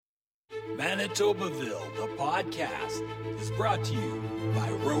Manitobaville, the podcast, is brought to you by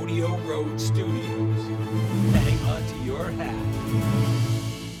Rodeo Road Studios. Hang on to your hat.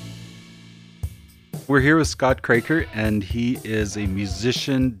 We're here with Scott Kroeker, and he is a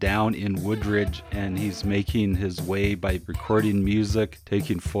musician down in Woodridge, and he's making his way by recording music,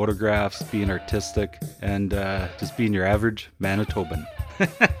 taking photographs, being artistic, and just being your average Manitoban.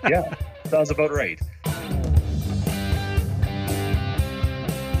 Yeah, sounds about right.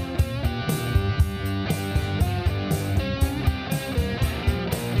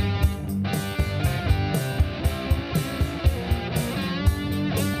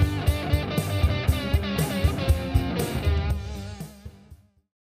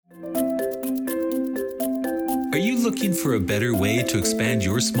 Are you looking for a better way to expand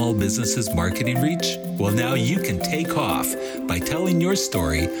your small business's marketing reach? Well, now you can take off by telling your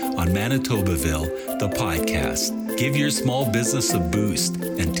story on Manitobaville, the podcast. Give your small business a boost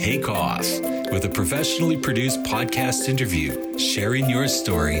and take off with a professionally produced podcast interview. Sharing your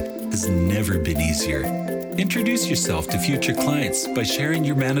story has never been easier. Introduce yourself to future clients by sharing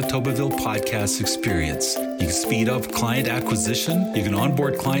your Manitobaville podcast experience. You can speed up client acquisition, you can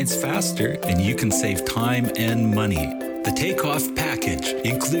onboard clients faster, and you can save time and money. The Takeoff package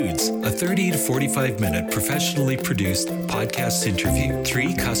includes a 30 to 45 minute professionally produced podcast interview,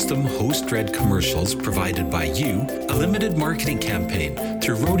 3 custom host-read commercials provided by you, a limited marketing campaign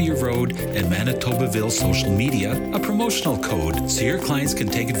through Rodeo Road and Manitobaville social media, a promotional code so your clients can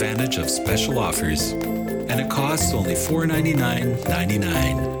take advantage of special offers. And it costs only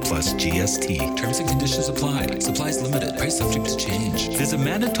 $499.99 plus GST. Terms and conditions apply. Supplies limited. Price subject to change. Visit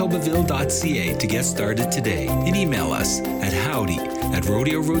manitobaville.ca to get started today and email us at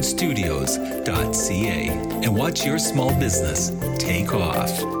howdy@rodeoroadstudios.ca and watch your small business take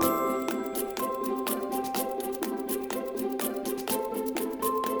off.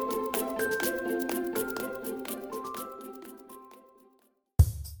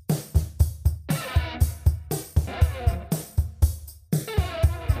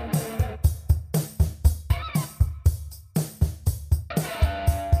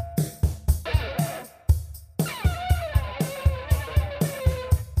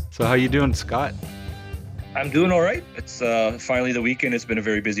 So how you doing, Scott? I'm doing all right. It's finally the weekend. It's been a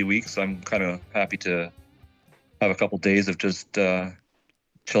very busy week, so I'm kind of happy to have a couple days of just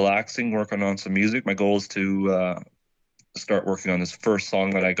chillaxing, working on some music. My goal is to start working on this first song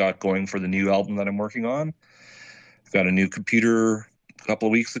that I got going for the new album that I'm working on. I've got a new computer a couple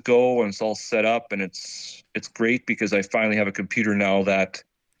of weeks ago, and it's all set up, and it's great because I finally have a computer now that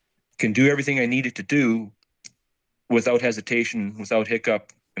can do everything I need it to do without hesitation, without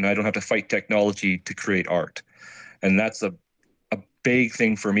hiccup, and I don't have to fight technology to create art. And that's a big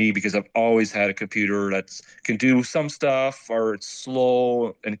thing for me because I've always had a computer that can do some stuff, or it's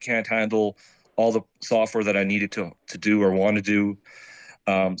slow and can't handle all the software that I needed to do or want to do.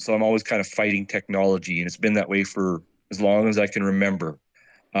 So I'm always kind of fighting technology, and it's been that way for as long as I can remember.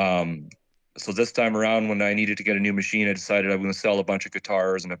 So this time around, when I needed to get a new machine, I decided I'm going to sell a bunch of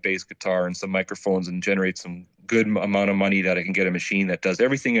guitars and a bass guitar and some microphones and generate some good amount of money that I can get a machine that does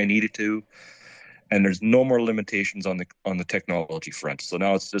everything I need it to. And there's no more limitations on the technology front. So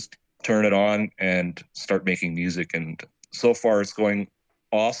now it's just turn it on and start making music. And so far it's going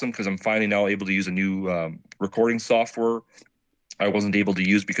awesome because I'm finally now able to use a new recording software I wasn't able to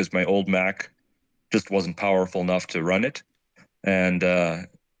use because my old Mac just wasn't powerful enough to run it. And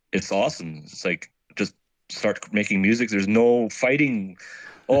it's awesome. It's like just start making music. There's no fighting.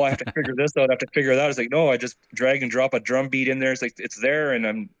 Oh, I have to figure this out. I have to figure that out. It's like, no, I just drag and drop a drum beat in there. It's like, it's there. And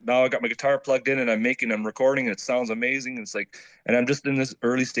I got my guitar plugged in and I'm recording and it sounds amazing. It's like, and I'm just in this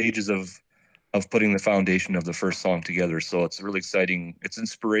early stages of putting the foundation of the first song together. So it's really exciting. It's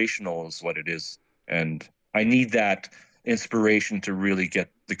inspirational is what it is. And I need that inspiration to really get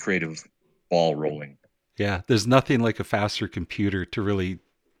the creative ball rolling. Yeah, there's nothing like a faster computer to really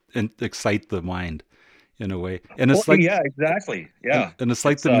excite the mind in a way. And it's yeah, exactly. Yeah. And it's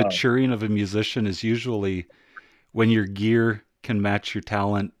like the maturing of a musician is usually when your gear can match your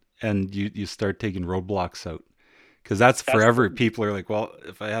talent and you start taking roadblocks out. Because that's forever. People are like, well,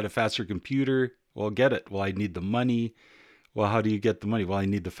 if I had a faster computer, well, get it. Well, I need the money. Well, how do you get the money? Well, I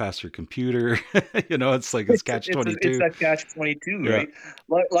need the faster computer. It's like it's catch-22. It's that catch-22, right?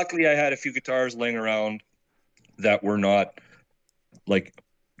 Luckily, I had a few guitars laying around that were not like,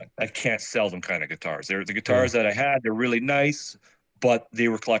 I can't sell them kind of guitars. They're the guitars that I had. They're really nice, but they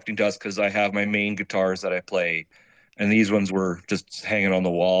were collecting dust because I have my main guitars that I play, and these ones were just hanging on the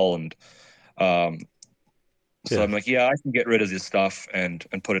wall. And so I'm like, yeah, I can get rid of this stuff and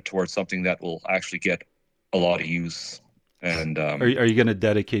put it towards something that will actually get a lot of use. And Are you going to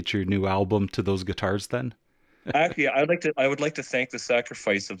dedicate your new album to those guitars then? actually, I would like to thank the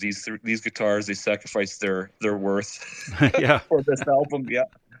sacrifice of these guitars. They sacrificed their worth Yeah, for this album. Yeah,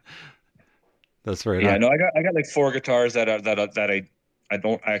 that's right yeah. on. No, I got like four guitars that I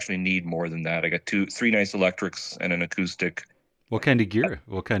don't actually need more than that. I got three nice electrics and an acoustic. What kind of gear?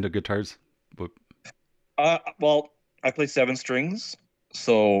 What kind of guitars? What, Well, I play seven strings,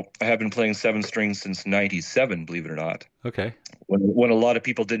 so I have been playing seven strings since '97. Believe it or not, okay. when a lot of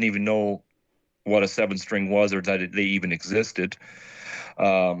people didn't even know what a seven string was or that they even existed.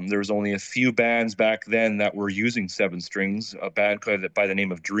 There was only a few bands back then that were using seven strings. A band by the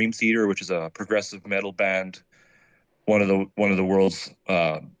name of Dream Theater, which is a progressive metal band, one of the world's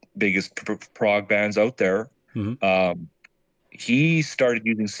biggest prog bands out there. Hmm. Um, he started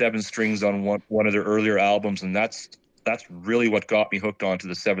using seven strings on one of their earlier albums, and that's really what got me hooked onto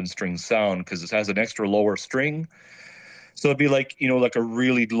the seven string sound because it has an extra lower string. So it'd be like, like a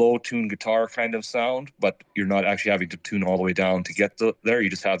really low tune guitar kind of sound, but you're not actually having to tune all the way down to get there. You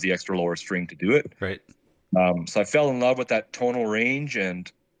just have the extra lower string to do it. Right. So I fell in love with that tonal range,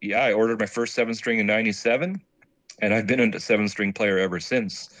 and yeah, I ordered my first seven string in '97, and I've been a seven string player ever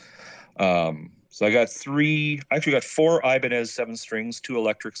since. So I actually got four Ibanez seven strings, two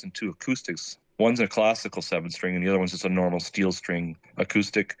electrics and two acoustics. One's a classical seven string, and the other one's just a normal steel string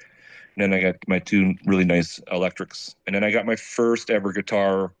acoustic. And then I got my two really nice electrics. And then I got my first ever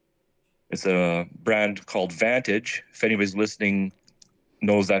guitar. It's a brand called Vantage. If anybody's listening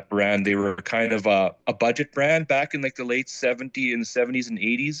knows that brand, they were kind of a budget brand back in like the late '70s and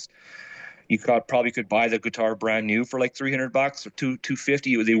 '80s. Probably could buy the guitar brand new for like $300 or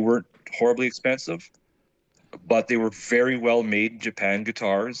 250. They weren't horribly expensive, but they were very well made Japan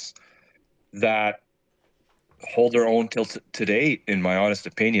guitars that hold their own till today, in my honest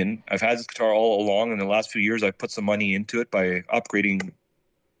opinion. I've had this guitar all along. In the last few years, I put some money into it by upgrading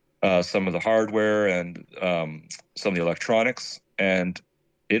some of the hardware and some of the electronics, and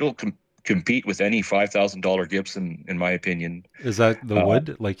it'll compete with any $5,000 Gibson, in my opinion. Is that the Uh,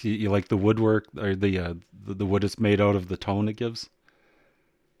 wood? Like you like the woodwork or the wood it's made out of, the tone it gives?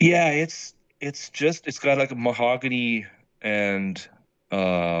 yeah, it's got like a mahogany and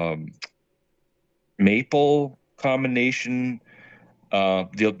um, maple combination.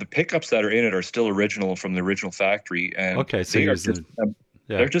 The pickups that are in it are still original from the original factory, and Okay, so you're using, they're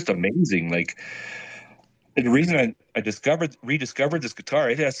yeah. just amazing. Like the reason I rediscovered this guitar,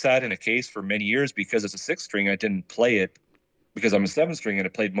 it has sat in a case for many years because it's a six string. I didn't play it because I'm a seven string and I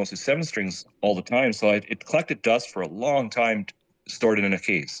played mostly seven strings all the time. So it collected dust for a long time, stored it in a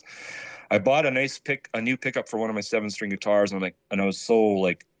case. I bought a new pickup for one of my seven string guitars, and I was so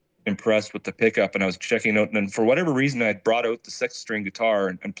like impressed with the pickup, and I was checking out, and then for whatever reason, I brought out the six string guitar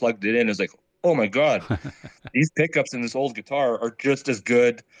and plugged it in. I was like, oh my god, these pickups in this old guitar are just as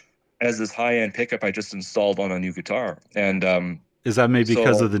good as this high end pickup I just installed on a new guitar. And Is that maybe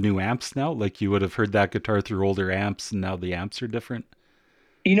because so of the new amps now? Like you would have heard that guitar through older amps and now the amps are different?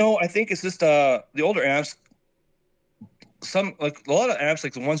 I think it's just the older amps. Some like a lot of amps,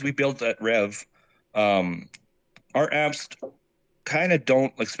 like the ones we built at Rev, um, our amps kind of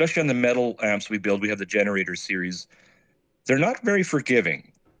don't like, especially on the metal amps we build. We have the generator series. They're not very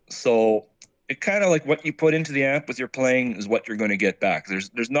forgiving. So it kind of like what you put into the amp with your playing is what you're going to get back.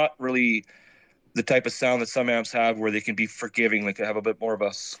 There's not really the type of sound that some amps have where they can be forgiving, like they have a bit more of a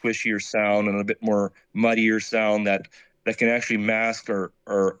squishier sound and a bit more muddier sound that can actually mask or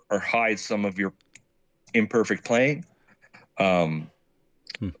hide some of your imperfect playing. Um,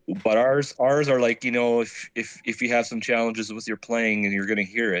 Hmm. but ours are like, if you have some challenges with your playing and you're going to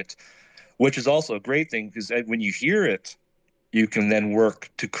hear it, which is also a great thing because when you hear it, you can then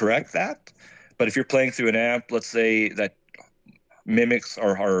work to correct that. But if you're playing through an amp, let's say that mimics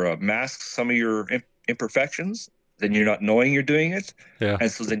or masks some of your imperfections, then you're not knowing you're doing it, Yeah.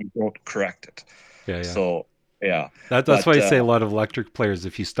 and so then you don't correct it. Yeah, yeah. So yeah, That's why but I say a lot of electric players,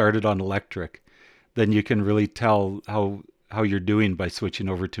 if you started on electric, then you can really tell how you're doing by switching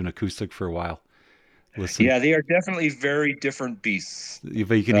over to an acoustic for a while. Listen, yeah, they are definitely very different beasts. if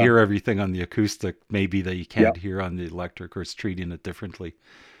you can Uh, hear everything on the acoustic, maybe that you yeah. can't hear on the electric, or it's treating it differently.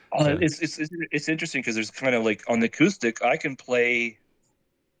 Oh, Yeah. it's interesting because there's kind of like on the acoustic, I can play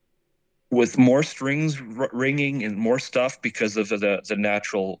with more strings ringing and more stuff because of the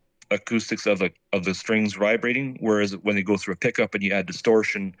natural acoustics of the strings vibrating. Whereas when they go through a pickup and you add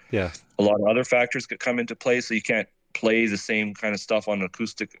distortion, Yeah. a lot of other factors could come into play. So you can't play the same kind of stuff on an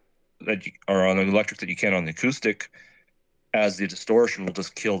acoustic or on an electric that you can on the acoustic, as the distortion will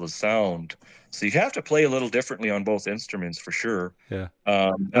just kill the sound. So you have to play a little differently on both instruments for sure. Yeah.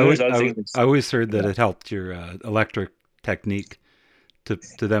 And there's other things. I always heard that Yeah. it helped your electric technique to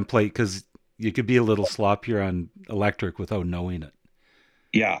then play, because you could be a little sloppier on electric without knowing it.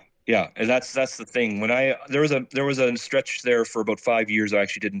 Yeah, yeah, and that's the thing. When there was a stretch there for about 5 years, I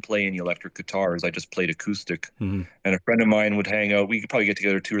actually didn't play any electric guitars. I just played acoustic. Mm-hmm. And a friend of mine would hang out. We could probably get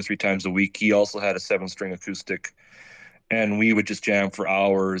together 2 or 3 times a week. He also had a 7 string acoustic, and we would just jam for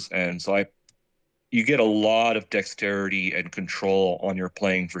hours. And so you get a lot of dexterity and control on your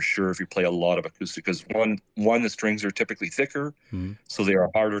playing for sure if you play a lot of acoustic. Because the strings are typically thicker, Mm-hmm. so they are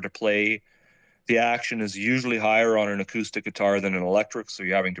harder to play. The action is usually higher on an acoustic guitar than an electric, so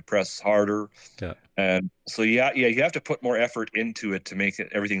you're having to press harder. Yeah. And so yeah, you have to put more effort into it to make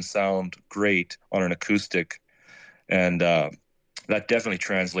everything sound great on an acoustic. And that definitely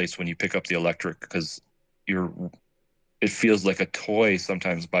translates when you pick up the electric, because you're it feels like a toy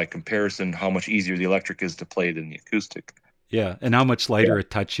sometimes by comparison how much easier the electric is to play than the acoustic. Yeah, and how much lighter Yeah. a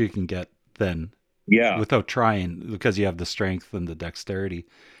touch you can get then Yeah, without trying, because you have the strength and the dexterity,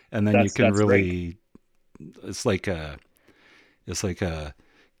 and then you can that's right. really. It's like a. It's like a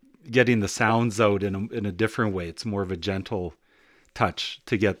getting the sounds out in a different way. It's more of a gentle touch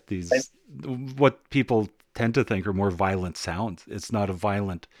to get And these, what people tend to think are more violent sounds. It's not a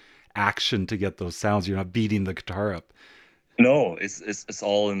violent action to get those sounds. You're not beating the guitar up. no, it's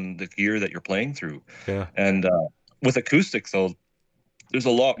all in the gear that you're playing through. Yeah. And with acoustics though, there's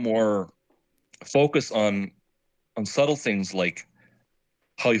a lot more focus on subtle things like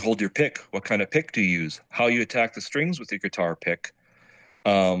how you hold your pick, what kind of pick do you use, how you attack the strings with your guitar pick,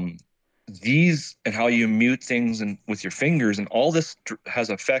 um, these and how you mute things and with your fingers, and all this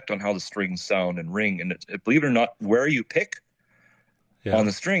has effect on how the strings sound and ring. And believe it or not, where you pick Yeah. on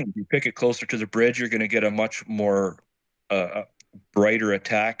the string, if you pick it closer to the bridge, you're going to get a much more brighter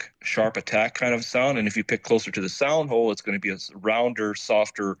attack, sharp attack kind of sound. And if you pick closer to the sound hole, it's going to be a rounder,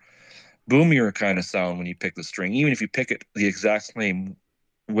 softer, boomier kind of sound when you pick the string. Even if you pick it the exact same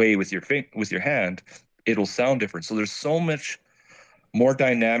way with your hand, it'll sound different. So there's so much more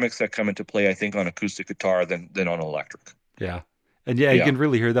dynamics that come into play, I think, on acoustic guitar than on electric. Yeah. And yeah, you Yeah, can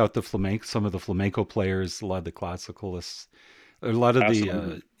really hear that with the flamenco, some of the flamenco players, a lot of the classicalists, a lot of the,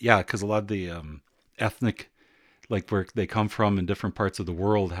 absolutely. yeah, because a lot of the ethnic, like where they come from in different parts of the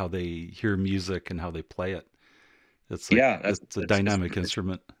world, how they hear music and how they play it. It's like, Yeah, that's it's a dynamic it's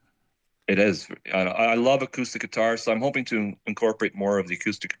instrument. it is. I love acoustic guitar, so I'm hoping to incorporate more of the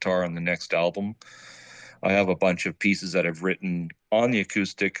acoustic guitar on the next album. I have a bunch of pieces that I've written on the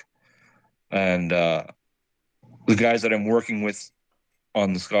acoustic, and the guys that I'm working with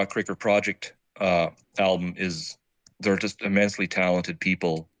on the Scott Kroeker project album they're just immensely talented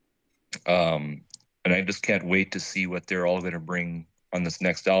people, um, and I just can't wait to see what they're all going to bring on this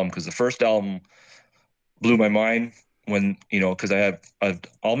next album, because the first album blew my mind when because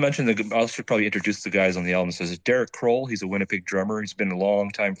I'll mention I should probably introduce the guys on the album. So it's Derek Kroll. He's a Winnipeg drummer. He's been a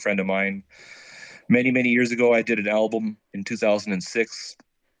long time friend of mine. Many years ago, I did an album in 2006,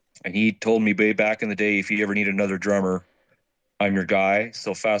 and he told me way back in the day, if you ever need another drummer, I'm your guy.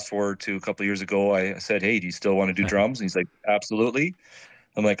 So fast forward to a couple of years ago, I said, hey, do you still want to do drums? And he's like, absolutely.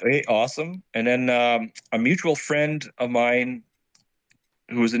 I'm like, hey, awesome. And then a mutual friend of mine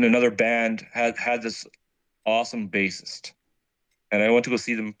who was in another band had this awesome bassist, and I went to go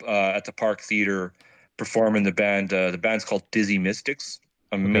see them at the Park Theater perform in the band. The band's called Dizzy Mystics.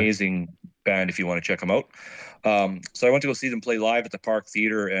 Okay. Amazing band if you want to check them out. So I went to go see them play live at the Park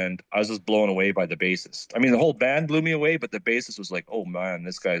Theater, and I was just blown away by the bassist. I mean, the whole band blew me away, but the bassist was like, "Oh man,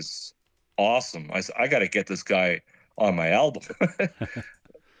 this guy's awesome." I said, "I got to get this guy on my album."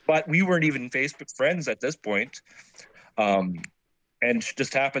 But we weren't even Facebook friends at this point. Um, and it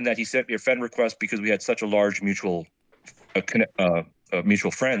just happened that he sent me a friend request because we had such a large uh,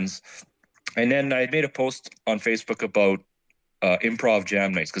 mutual friends. And then I made a post on Facebook about improv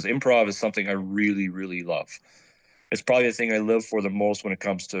jam nights, because improv is something I really love. It's probably the thing I live for the most when it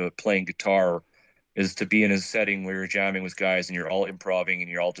comes to playing guitar, is to be in a setting where you're jamming with guys and you're all improving and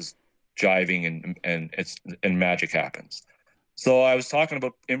you're all just jiving, and magic happens. So I was talking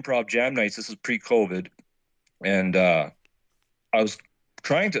about improv jam nights. This is pre-COVID, and I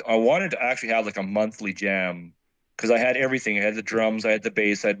wanted to actually have like a monthly jam, because I had everything. I had the drums, I had the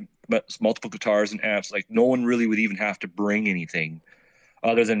bass, I had multiple guitars and amps. Like no one really would even have to bring anything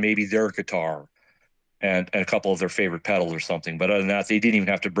other than maybe their guitar and a couple of their favorite pedals or something. But other than that, they didn't even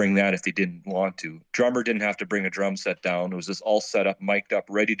have to bring that if they didn't want to. Drummer didn't have to bring a drum set down. It was just all set up, mic'd up,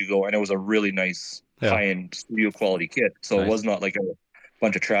 ready to go. And it was a really nice Yeah. high-end studio quality kit. So it Nice. was not like a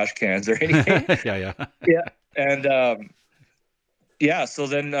bunch of trash cans or anything. Yeah. Yeah. Yeah. And yeah, so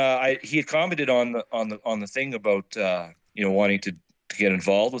then he had commented on the thing about wanting to to get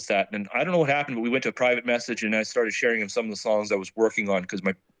involved with that. And I don't know what happened, but we went to a private message, and I started sharing him some of the songs I was working on, because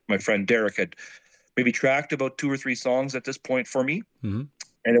my friend Derek had maybe tracked about 2 or 3 songs at this point for me. Mm-hmm.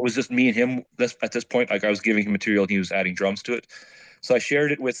 And it was just me and him at this point. Like, I was giving him material and he was adding drums to it. So I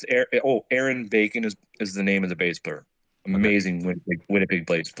shared it with Aaron Bacon is the name of the bass player. Okay. Amazing Winnipeg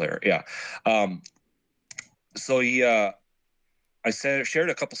bass player. Yeah. So I shared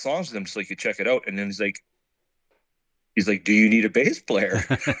a couple songs with him so he could check it out. And then he's like, do you need a bass player?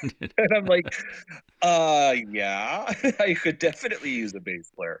 And I'm like, yeah, I could definitely use a bass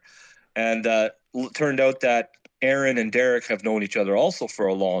player. And turned out that Aaron and Derek have known each other also for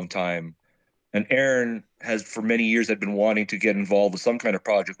a long time. And Aaron has, for many years, had been wanting to get involved with some kind of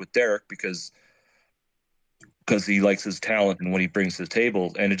project with Derek because he likes his talent and what he brings to the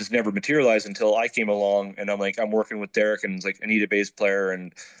table. And it just never materialized until I came along, and I'm like, I'm working with Derek, and it's like, I need a bass player.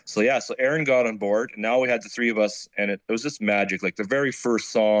 And so, yeah, so Aaron got on board, and now we had the three of us, and it was just magic. Like, the very first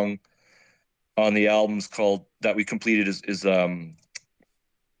song on the albums called that we completed is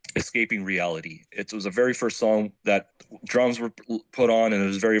Escaping Reality. It was the very first song that drums were put on, and it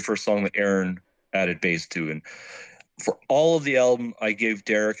was the very first song that Aaron added bass to. And for all of the album, I gave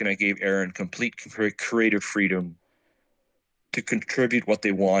Derek and I gave Aaron complete creative freedom to contribute what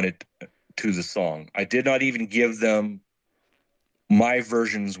they wanted to the song. I did not even give them my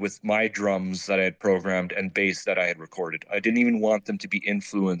versions with my drums that I had programmed and bass that I had recorded. I didn't even want them to be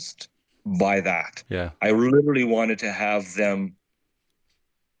influenced by that. Yeah. I literally wanted to have them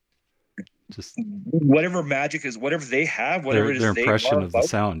Just whatever magic is, whatever they have, whatever it their is they impression are of the about.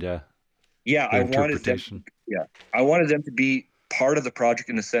 sound. Yeah. Yeah, Their interpretation. I wanted them to be part of the project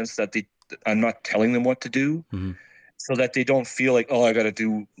in the sense that I'm not telling them what to do, Mm-hmm. so that they don't feel like, oh, I got to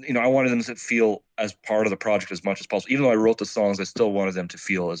do, I wanted them to feel as part of the project as much as possible. Even though I wrote the songs, I still wanted them to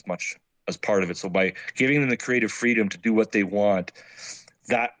feel as much as part of it. So by giving them the creative freedom to do what they want,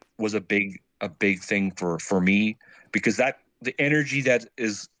 that was a big thing for me, because the energy that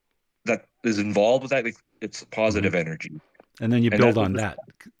is involved with that, it's positive Mm-hmm. energy. And then you And build that's what on that.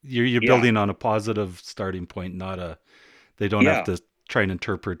 You're yeah, building on a positive starting point, not a. They don't have yeah. to try and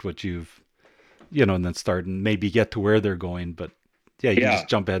interpret what you've, and then start and maybe get to where they're going. But yeah, you can Yeah. just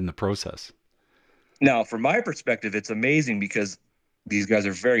jump ahead in the process. Now, from my perspective, it's amazing because these guys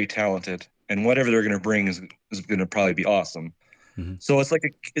are very talented, and whatever they're going to bring is going to probably be awesome. Mm-hmm. So it's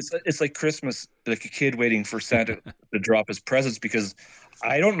like it's like Christmas, like a kid waiting for Santa to drop his presents, because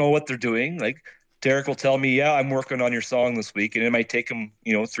I don't know what they're doing. Like, Derek will tell me, "Yeah, I'm working on your song this week," and it might take him,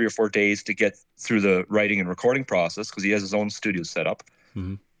 3 or 4 days to get through the writing and recording process because he has his own studio set up.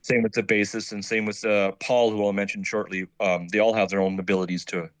 Mm-hmm. Same with the bassist, and same with Paul, who I'll mention shortly. They all have their own abilities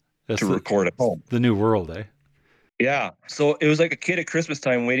to That's record at home. the new world, eh? Yeah. So it was like a kid at Christmas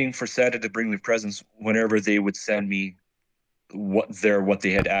time waiting for Santa to bring me presents whenever they would send me what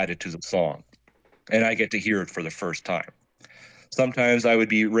they had added to the song. And I get to hear it for the first time. Sometimes I would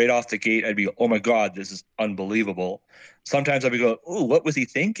be right off the gate, I'd be, oh my God, this is unbelievable. Sometimes I'd be going, oh, what was he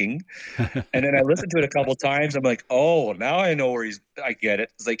thinking? And then I listened to it a couple of times. I'm like, oh, now I know I get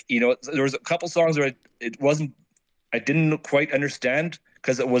it. It's like, there was a couple songs where I didn't quite understand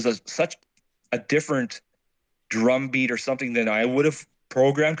because it was such a different drum beat or something than I would have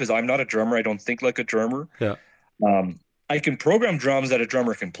programmed, because I'm not a drummer. I don't think like a drummer. Yeah. Um, I can program drums that a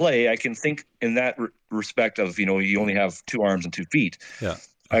drummer can play. I can think in that respect of, you only have 2 arms and 2 feet. Yeah.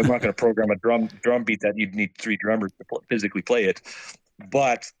 I'm not going to program a drum beat that you'd need 3 drummers to physically play it.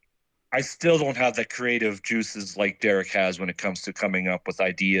 But I still don't have the creative juices like Derek has when it comes to coming up with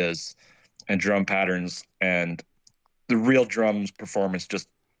ideas and drum patterns, and the real drums performance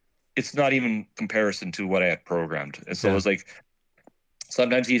it's not even comparison to what I had programmed. And so it Yeah. was like,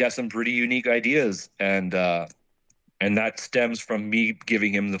 sometimes he'd have some pretty unique ideas, and that stems from me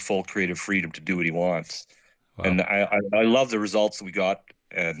giving him the full creative freedom to do what he wants. Wow. And I love the results we got,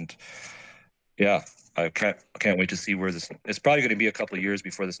 and yeah, I can't wait to see where this. It's probably going to be a couple of years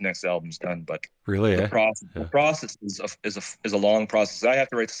before this next album's done, but Really, the eh? process the Yeah. process is a long process. I have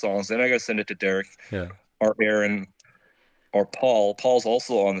to write the songs, then I got to send it to Derek Yeah. or Aaron or Paul. Paul's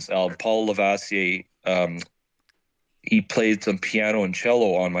also on this album. Paul Lavassier. He played some piano and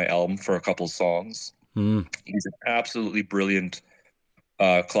cello on my album for a couple of songs. Mm. He's an absolutely brilliant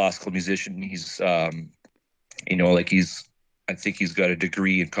classical musician. I think he's got a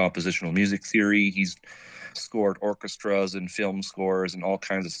degree in compositional music theory. He's scored orchestras and film scores and all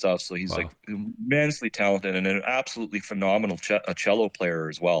kinds of stuff. So he's like Wow. immensely talented and an absolutely phenomenal cello player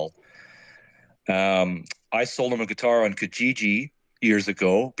as well. I sold him a guitar on Kijiji years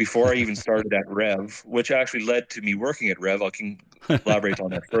ago before I even started at Rev, which actually led to me working at Rev. I can elaborate on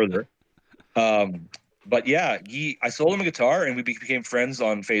that further. Um, But yeah, I sold him a guitar, and we became friends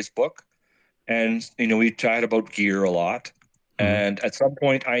on Facebook. And we chatted about gear a lot. Mhm. And at some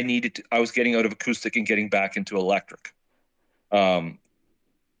point, I was getting out of acoustic and getting back into electric. Um,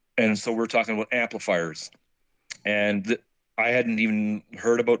 and so we're talking about amplifiers. And I hadn't even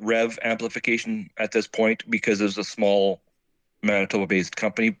heard about Rev amplification at this point because it was a small Manitoba-based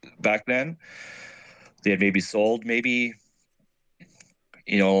company back then. They had maybe sold you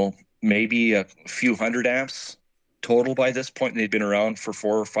know, maybe a few hundred amps total by this point, and they'd been around for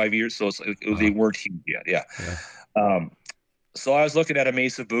 4 or 5 years, so they Wow. weren't huge yet. Yeah. Yeah. Um, so I was looking at a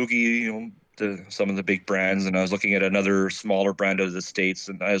Mesa Boogie, some of the big brands, and I was looking at another smaller brand out of the States,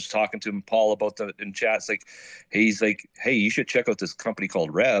 and I was talking to Paul about that in chat. It's like, he's like, hey, you should check out this company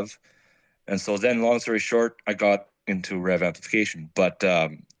called Rev. And so then, long story short, I got into Rev amplification. But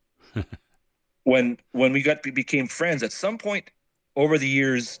when we became friends, at some point over the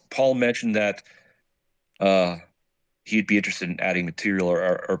years, Paul mentioned that uh, he'd be interested in adding material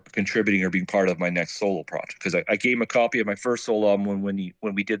or contributing or being part of my next solo project, because I gave him a copy of my first solo album when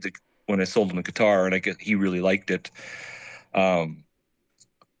I sold him the guitar, and I guess he really liked it. Um,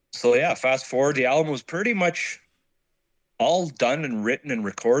 so yeah, fast forward, the album was pretty much all done and written and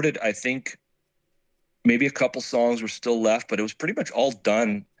recorded. I think maybe a couple songs were still left, but it was pretty much all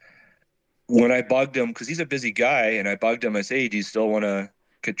done when I bugged him, because he's a busy guy, and I bugged him. I say, hey, do you still want to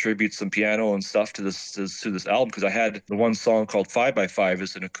contribute some piano and stuff to this album? Because I had the one song called 5x5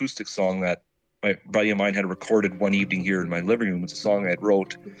 is an acoustic song that my buddy of mine had recorded one evening here in my living room. It's a song I had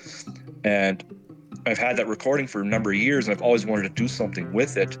wrote, and I've had that recording for a number of years, and I've always wanted to do something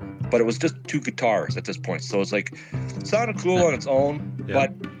with it, but it was just two guitars at this point. So it's like, it sounded cool on its own, Yeah.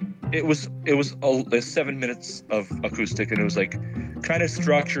 but it was 7 minutes of acoustic, and it was like kind of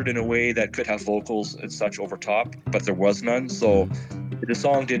structured in a way that could have vocals and such over top, but there was none. So the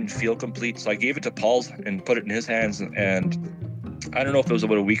song didn't feel complete. So I gave it to Paul's and put it in his hands, and I don't know if it was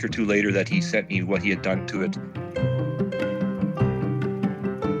about a week or two later that he sent me what he had done to it.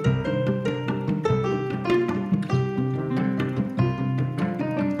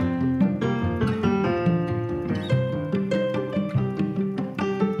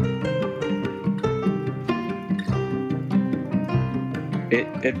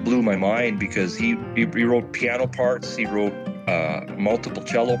 It blew my mind, because he wrote piano parts, he wrote multiple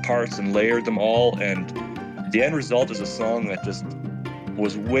cello parts and layered them all, and the end result is a song that just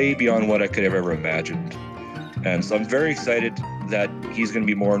was way beyond what I could have ever imagined. And so I'm very excited that he's going to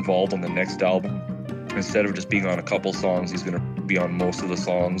be more involved on the next album. Instead of just being on a couple songs, he's going to be on most of the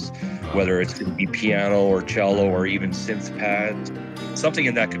songs, whether it's going to be piano or cello or even synth pad, something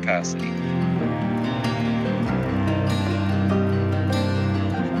in that capacity.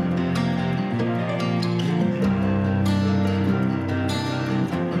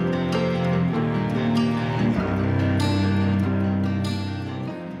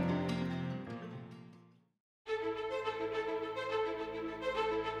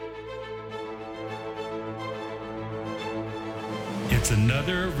 It's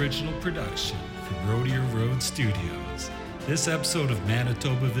another original production from Rodeo Road Studios. This episode of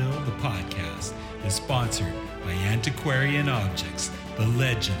Manitobaville, the podcast, is sponsored by Antiquarian Objects, the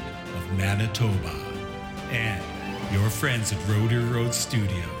legend of Manitoba, and your friends at Rodeo Road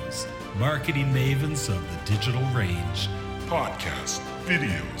Studios, marketing mavens of the digital range. Podcasts,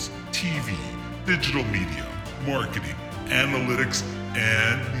 videos, TV, digital media, marketing, analytics,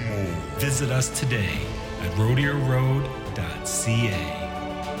 and more. Visit us today at rodeoroad.ca.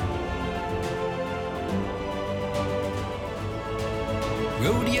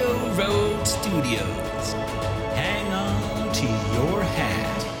 Rodeo Road Studios. Hang on to your hat.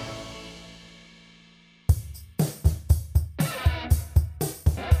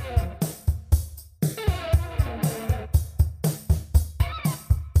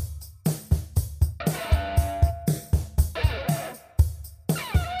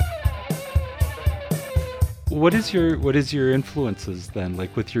 What is your influences then,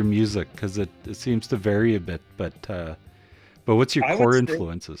 like with your music? Because it seems to vary a bit, but what's your I would core say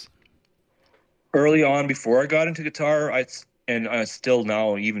influences? early on, before I got into guitar, I still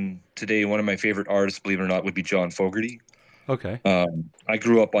now, even today, one of my favorite artists, believe it or not, would be John Fogerty. Okay. I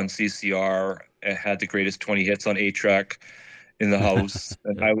grew up on CCR and had the greatest 20 hits on 8-track in the house,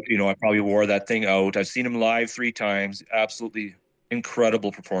 and Yeah. I probably wore that thing out. I've seen him live 3 times, absolutely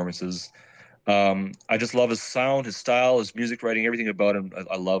incredible performances. I just love his sound, his style, his music writing, everything about him.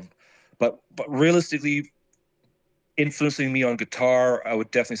 I love, but realistically, influencing me on guitar, I would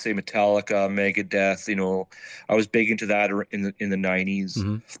definitely say Metallica, Megadeth. I was big into that in the 90s.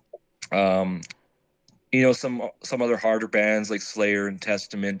 Hmm. Um, some other harder bands like Slayer and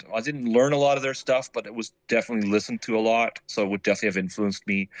Testament. I didn't learn a lot of their stuff, but it was definitely listened to a lot, so it would definitely have influenced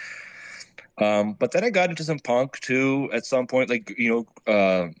me. But then I got into some punk too at some point, like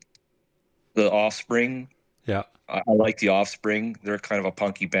the Offspring. Yeah. I like the Offspring. They're kind of a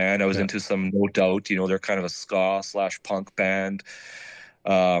punky band. I was Yeah. into some No Doubt. They're kind of a ska/punk band.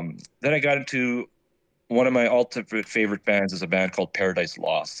 Then I got into one of my ultimate favorite bands is a band called Paradise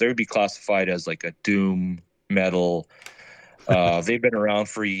Lost. They would be classified as like a doom metal. They've been around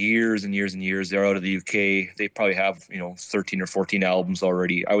for years and years and years. They're out of the UK. They probably have 13 or 14 albums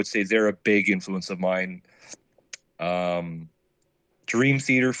already. I would say they're a big influence of mine. Dream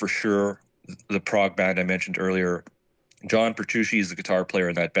Theater for sure. The prog band I mentioned earlier. John Petrucci is the guitar player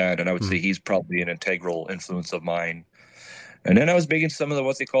in that band, and I would say he's probably an integral influence of mine. And then I was big into some of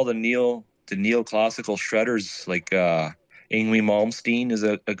what they call the neoclassical shredders, like Yngwie Malmsteen is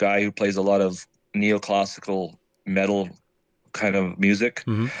a guy who plays a lot of neoclassical metal kind of music.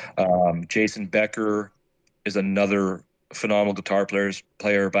 Jason Becker is another phenomenal guitar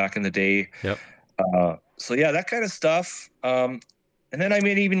player back in the day. Yep. So yeah, that kind of stuff. And then I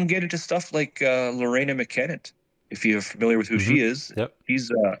may even get into stuff like Lorena McKennitt, if you're familiar with who she is. Yep.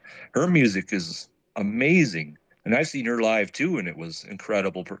 Her music is amazing, and I've seen her live too, and it was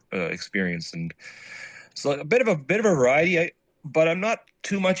incredible experience. And so a bit of a variety. But I'm not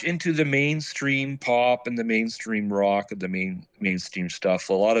too much into the mainstream pop and the mainstream rock and the mainstream stuff.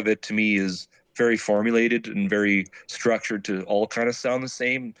 A lot of it to me is very formulated and very structured to all kind of sound the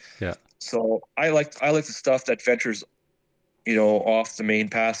same. Yeah. So I like the stuff that ventures, off the main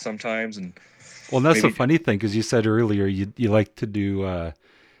path sometimes. And well, that's the funny thing, because you said earlier you like to do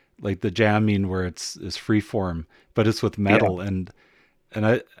like the jamming where it's free form, but it's with metal. Yeah. And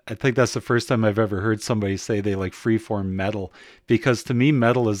I think that's the first time I've ever heard somebody say they like freeform metal, because to me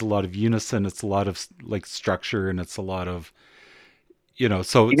metal is a lot of unison, it's a lot of like structure, and it's a lot of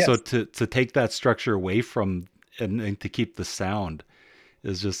so to take that structure away from and to keep the sound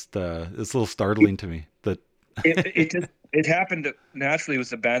is just it's a little startling to me. That it happened naturally with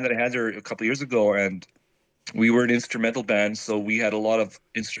the band that I had there a couple of years ago, and we were an instrumental band, so we had a lot of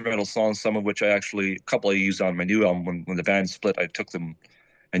instrumental songs, some of which a couple I used on my new album. When the band split, I took them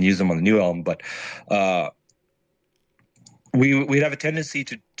and used them on the new album. But we'd have a tendency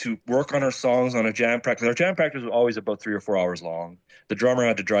to work on our songs on a jam practice. Our jam practice was always about 3 or 4 hours long. The drummer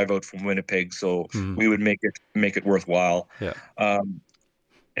had to drive out from Winnipeg, so we would make it worthwhile. Yeah.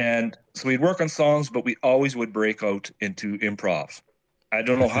 And so we'd work on songs, but we always would break out into improv. I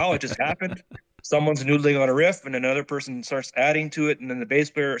don't know how, it just happened. Someone's noodling on a riff, and another person starts adding to it, and then the bass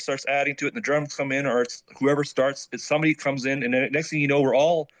player starts adding to it, and the drums come in, or it's whoever starts. It's somebody comes in, and then next thing you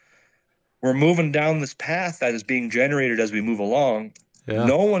know, we're moving down this path that is being generated as we move along. Yeah.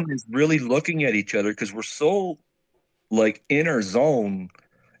 No one is really looking at each other because we're so like in our zone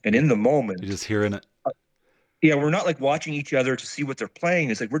and in the moment. You're just hearing it. Yeah, we're not like watching each other to see what they're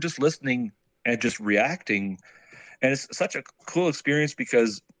playing. It's like we're just listening and just reacting. And it's such a cool experience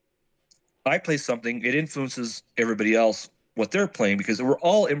because I play something, it influences everybody else what they're playing, because we're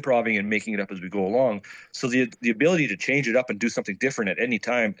all improvising and making it up as we go along. So the ability to change it up and do something different at any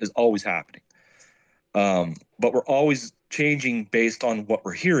time is always happening. But we're always changing based on what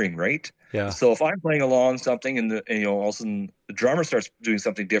we're hearing, right? Yeah. So if I'm playing along something and all of a sudden the drummer starts doing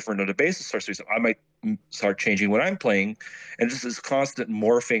something different or the bassist starts doing something, I might start changing what I'm playing, and just this constant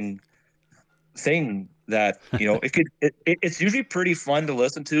morphing thing that it's usually pretty fun to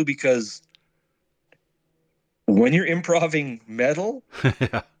listen to, because when you're improvising metal,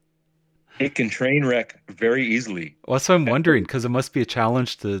 Yeah. it can train wreck very easily. Well, that's what I'm wondering, because it must be a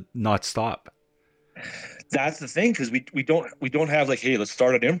challenge to not stop. That's the thing, because we don't have like, hey, let's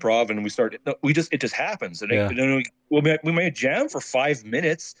start an improv and we start. No, it just happens, and Yeah. we might jam for 5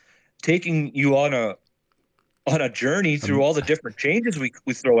 minutes, taking you on a journey through all the different changes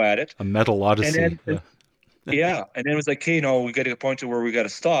we throw at it. A metal odyssey. And then, and then it was like, hey, no, we got to a point to where we got to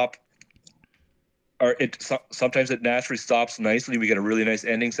stop. Or sometimes it naturally stops nicely. We get a really nice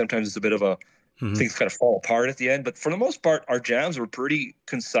ending. Sometimes it's a bit of a things kind of fall apart at the end. But for the most part, our jams were pretty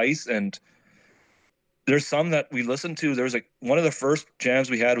concise, and there's some that we listened to. There was like one of the first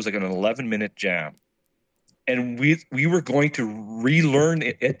jams we had was like an 11-minute jam, and we were going to relearn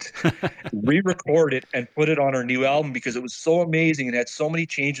it, re-record it, and put it on our new album, because it was so amazing and had so many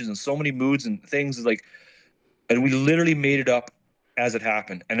changes and so many moods and things like, and we literally made it up as it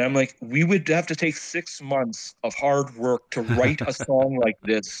happened. And I'm like, we would have to take 6 months of hard work to write a song like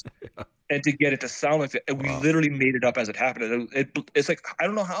this and to get it to sound like that. And we literally made it up as it happened. It's like, I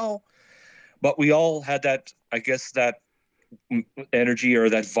don't know how, but we all had that, I guess, that energy or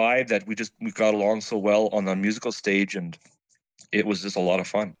that vibe that we got along so well on the musical stage, and it was just a lot of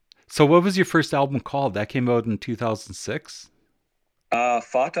fun. So what was your first album called? That came out in 2006?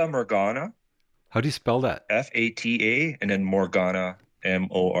 Fata Morgana, How do you spell that? Fata, and then Morgana,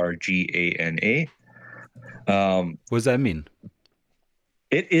 Morgana. What does that mean?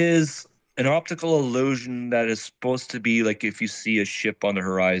 It is an optical illusion that is supposed to be like if you see a ship on the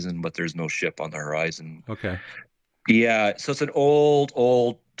horizon, but there's no ship on the horizon. Okay. Yeah, so it's an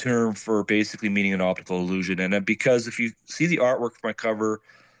old term for basically meaning an optical illusion. And then because if you see the artwork for my cover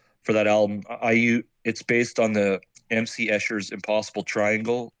for that album, it's based on the MC Escher's Impossible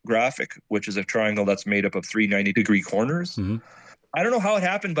Triangle graphic, which is a triangle that's made up of three 90-degree corners. Mm-hmm. I don't know how it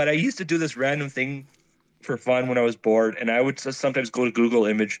happened, but I used to do this random thing for fun when I was bored, and I would just sometimes go to Google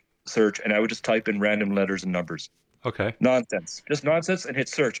image search and I would just type in random letters and numbers. Okay. Just nonsense, and hit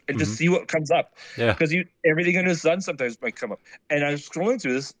search and Mm-hmm. just see what comes up. Yeah. Because everything under the sun sometimes might come up. And I was scrolling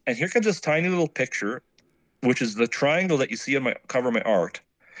through this, and here comes this tiny little picture, which is the triangle that you see on my cover of my art,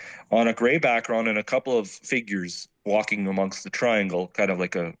 on a gray background and a couple of figures walking amongst the triangle, kind of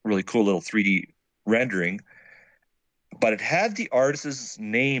like a really cool little 3D rendering. But it had the artist's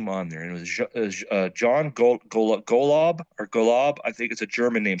name on there, and it was John Golob. I think it's a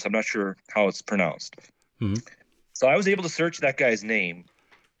German name, so I'm not sure how it's pronounced. Mm-hmm. So I was able to search that guy's name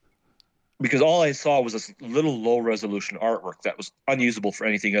because all I saw was this little low resolution artwork that was unusable for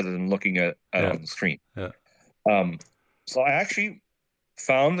anything other than looking at Yeah. on the screen. Yeah. So I actually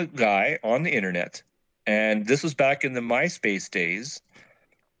found the guy on the internet, and this was back in the MySpace days.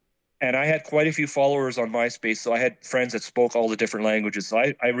 And I had quite a few followers on MySpace, so I had friends that spoke all the different languages. So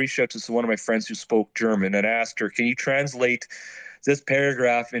I reached out to one of my friends who spoke German and asked her, "Can you translate this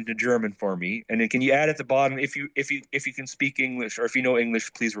paragraph into German for me? And then can you add at the bottom if you can speak English, or if you know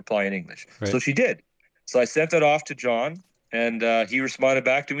English, please reply in English." Right. So she did. So I sent that off to John, and he responded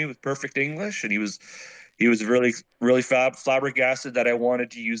back to me with perfect English, and he was really flabbergasted that I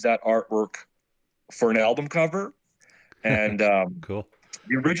wanted to use that artwork for an album cover. And Cool.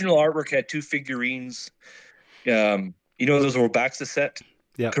 the original artwork had two figurines. Those were Baxa set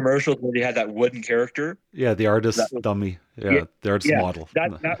Yeah. commercials where they had that wooden character. Yeah, the That artist was, dummy. yeah, Yeah, the artist yeah. model.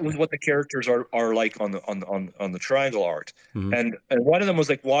 That was what the characters are like on the triangle art. Mm-hmm. And one of them was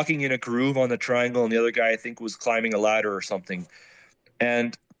like walking in a groove on the triangle, and the other guy I think was climbing a ladder or something.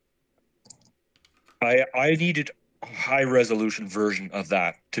 And I needed a high resolution version of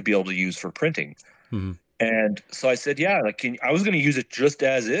that to be able to use for printing. Mm-hmm. And so I said, yeah, like I was going to use it just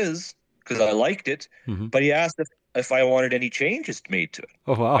as is because I liked it. Mm-hmm. But he asked if I wanted any changes made to it.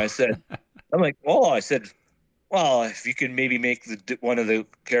 Oh wow. I'm like, well, I said, well, if you can maybe make one of the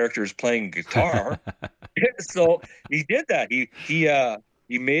characters playing guitar. So he did that. He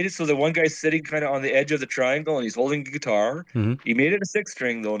made it so that one guy's sitting kind of on the edge of the triangle and he's holding a guitar. Mm-hmm. He made it a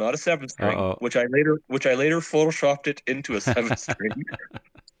 6-string though, not a 7-string, Uh-oh. which I later photoshopped it into a 7-string.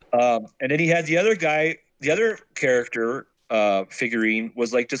 And then he had the other character figurine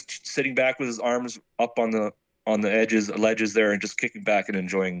was like just sitting back with his arms up on the ledges there, and just kicking back and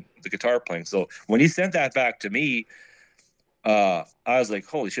enjoying the guitar playing. So when he sent that back to me, I was like,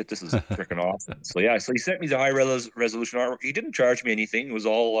 holy shit, this is freaking awesome. So yeah, so he sent me the high resolution artwork. He didn't charge me anything. It was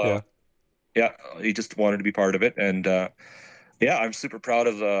all Yeah. he just wanted to be part of it. And yeah, I'm super proud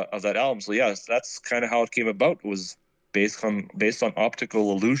of that album. So yeah, that's kind of how it came about. It was based on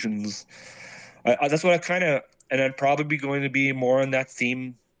optical illusions. That's what I kind of, and I'm probably going to be more on that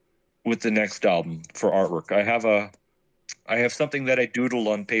theme with the next album for artwork. I have something that I doodled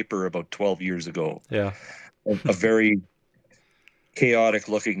on paper about 12 years ago. Yeah. A very chaotic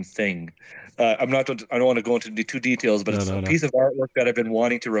looking thing. I don't want to go into too details, but it's a piece of artwork that I've been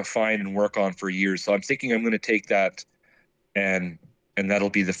wanting to refine and work on for years. So I'm thinking I'm going to take that and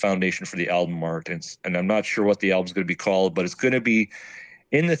that'll be the foundation for the album art. And I'm not sure what the album's going to be called, but it's going to be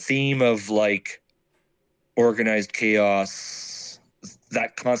in the theme of like organized chaos,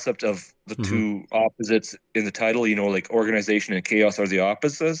 that concept of the two opposites in the title, like organization and chaos are the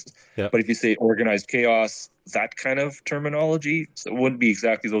opposites. Yeah. But if you say organized chaos, that kind of terminology, so it wouldn't be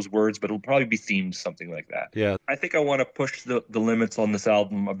exactly those words, but it'll probably be themed something like that. Yeah. I think I want to push the limits on this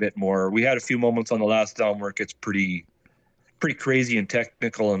album a bit more. We had a few moments on the last album where it gets pretty crazy and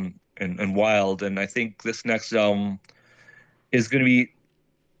technical and wild. And I think this next album is going to be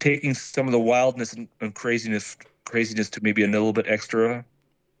taking some of the wildness and craziness to maybe a little bit extra.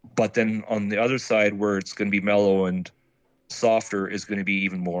 But then on the other side, where it's going to be mellow and softer, is going to be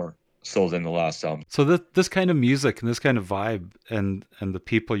even more. so than the last album. So this kind of music and this kind of vibe and the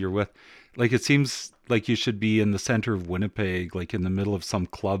people you're with, like it seems like you should be in the center of Winnipeg, like in the middle of some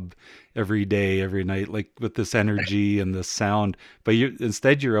club every day, every night, like with this energy and this sound. But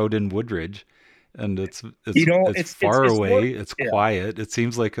instead you're out in Woodridge, and You know, it's far it's more, away, it's yeah. quiet. It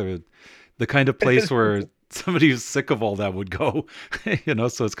seems like the kind of place where somebody who's sick of all that would go, you know.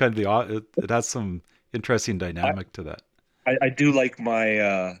 So it's kind of it has some interesting I, dynamic to that. I do like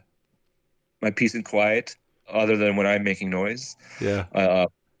my peace and quiet, other than when I'm making noise. Yeah.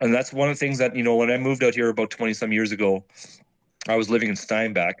 And that's one of the things that, when I moved out here about 20 some years ago, I was living in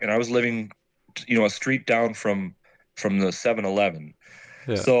Steinbach, and I was living, a street down from the 7-Eleven.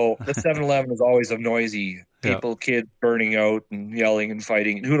 Yeah. So the 7-Eleven is always a noisy, Yeah. people, kids burning out and yelling and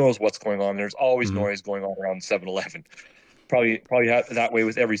fighting, and who knows what's going on. There's always Hmm. noise going on around 7-Eleven. Probably that way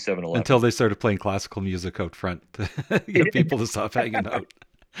with every 7-Eleven. Until they started playing classical music out front to get people to stop hanging out.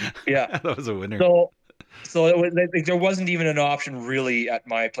 Yeah. That was a winner. So it was, like, there wasn't even an option really at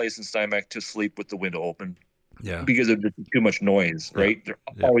my place in Steinbach to sleep with the window open Yeah. because of too much noise, Yeah. right? There'll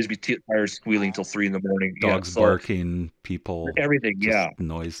Yeah. always be tires squealing till 3 in the morning. Dogs Yeah, so barking, people, everything, just yeah.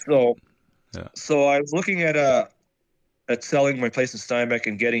 noise. So Yeah. so I was looking at selling my place in Steinbach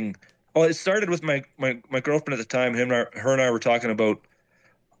and getting. Oh, it started with my girlfriend at the time. Her and I were talking about.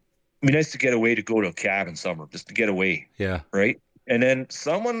 It'd be nice to get away, to go to a cabin summer, just to get away, Yeah. right? And then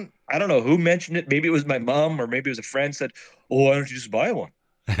someone, I don't know who mentioned it. Maybe it was my mom or maybe it was a friend, said, "Oh, why don't you just buy one?"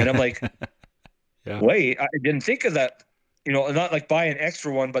 And I'm like, Yeah. "Wait, I didn't think of that. Not like buy an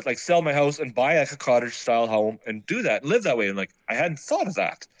extra one, but like sell my house and buy like a cottage style home and do that and live that way." And like, I hadn't thought of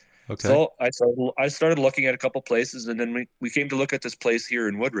that. Okay. So I started looking at a couple places, and then we came to look at this place here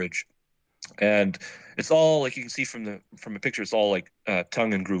in Woodridge, and it's all like you can see from the picture. It's all like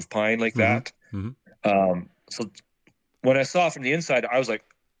tongue and groove pine like Mm-hmm. that. Mm-hmm. So when I saw it from the inside, I was like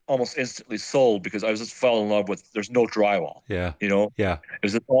almost instantly sold because I was just fell in love with. There's no drywall, Yeah. you know. Yeah. It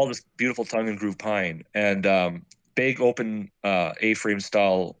was just all this beautiful tongue and groove pine and big open A-frame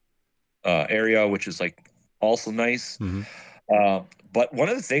style area, which is like also nice. Mm-hmm. But one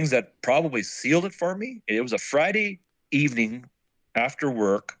of the things that probably sealed it for me, it was a Friday evening after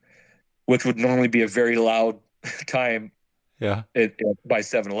work, which would normally be a very loud time Yeah. by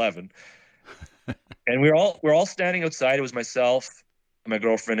 7-Eleven. And we're all standing outside. It was myself, my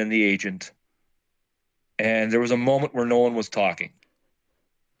girlfriend, and the agent. And there was a moment where no one was talking.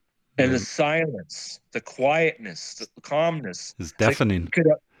 And the Right. silence, the quietness, the calmness. It's It's like deafening.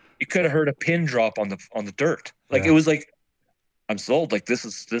 you could have heard a pin drop on the dirt. Like, it Yeah. was like, I'm sold. Like, this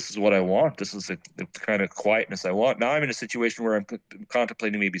is what I want. This is the kind of quietness I want. Now I'm in a situation where I'm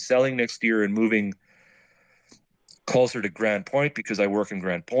contemplating maybe selling next year and moving closer to Grand Point because I work in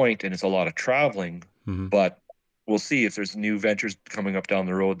Grand Point and it's a lot of traveling. Mm-hmm. But we'll see if there's new ventures coming up down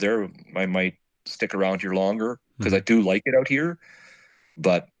the road there. I might stick around here longer because I Mm-hmm. do like it out here.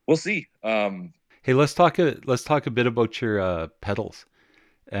 But we'll see. Hey, let's talk a bit about your pedals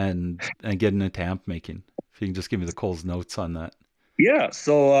and getting into amp making. If you can just give me the Cole's notes on that. Yeah.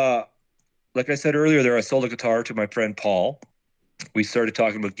 So, like I said earlier, there I sold a guitar to my friend Paul. We started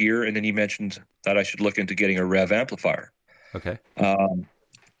talking about gear, and then he mentioned that I should look into getting a Rev amplifier. Okay. Um,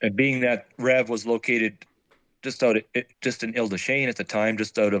 and being that Rev was located just in Ile-des-Chênes at the time,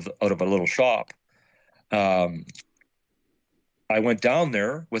 just out of a little shop. Um, I went down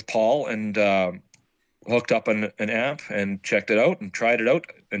there with Paul and hooked up an amp and checked it out and tried it out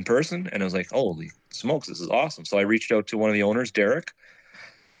in person. And I was like, holy smokes, this is awesome. So I reached out to one of the owners, Derek,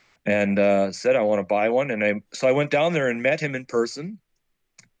 and said, I want to buy one. And I went down there and met him in person.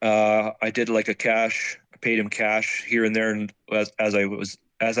 I did like I paid him cash here and there. And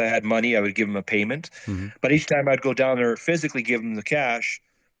as I had money, I would give him a payment. Mm-hmm. But each time I'd go down there, physically give him the cash,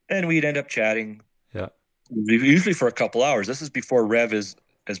 and we'd end up chatting, Yeah. usually for a couple hours. This is before Rev is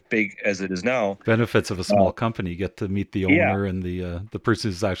as big as it is now. Benefits of a small company. You get to meet the Yeah, owner and the person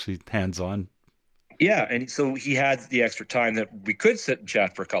who's actually hands on. yeah, and so he had the extra time that we could sit and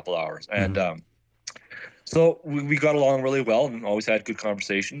chat for a couple hours, and Mm-hmm. so we got along really well and always had good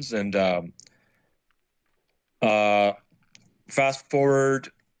conversations. And uh, fast forward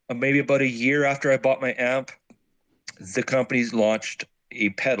maybe about a year after I bought my amp, the company's launched a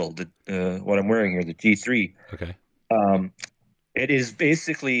pedal, what I'm wearing here, the G3. Okay. Um, it is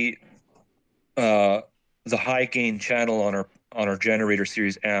basically uh, the high gain channel on our generator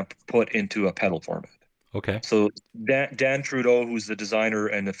series amp put into a pedal format. Okay. So Dan Trudeau, who's the designer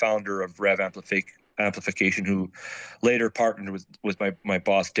and the founder of Rev Amplification, who later partnered with my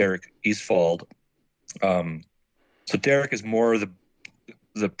boss Derek Eastfald. So Derek is more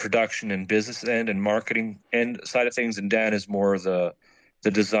the production and business end and marketing end side of things, and Dan is more the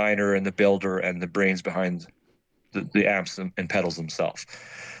the designer and the builder and the brains behind the amps and pedals themselves.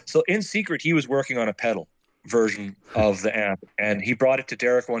 So in secret, he was working on a pedal version of the amp, and he brought it to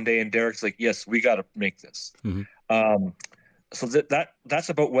Derek one day, and Derek's like, "Yes, we got to make this." Mm-hmm. So that's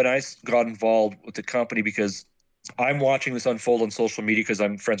about when I got involved with the company, because I'm watching this unfold on social media because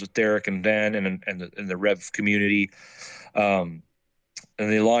I'm friends with Derek and Dan and the Rev community. And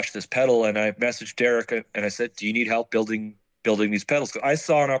they launched this pedal, and I messaged Derek and I said, "Do you need help building these pedals?" 'Cause I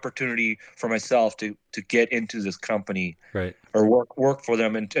saw an opportunity for myself to get into this company, Right. or work for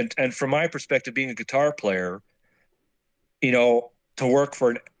them. And from my perspective, being a guitar player, to work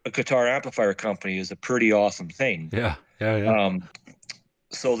for a guitar amplifier company is a pretty awesome thing. Yeah. Yeah. Yeah.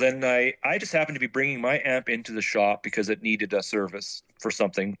 So then I just happened to be bringing my amp into the shop because it needed a service for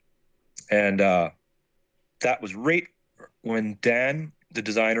something, and that was right when Dan, the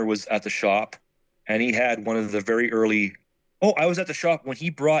designer, was at the shop, and he had one of the very early. Oh, I was at the shop when he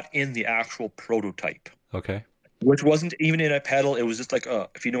brought in the actual prototype, Okay. which wasn't even in a pedal. It was just like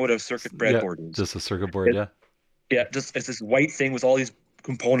if you know what a circuit Yeah. breadboard is. Just a circuit board. Yeah. Yeah, just it's this white thing with all these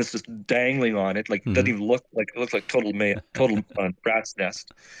components just dangling on it. Like, it doesn't Mm-hmm. even look like, it looks like total rat's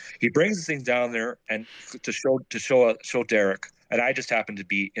nest. He brings this thing down there and to show Derek, and I just happened to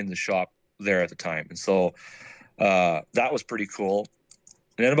be in the shop there at the time, and so that was pretty cool.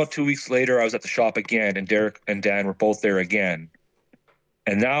 And then about 2 weeks later, I was at the shop again, and Derek and Dan were both there again.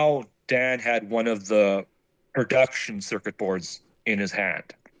 And now Dan had one of the production circuit boards in his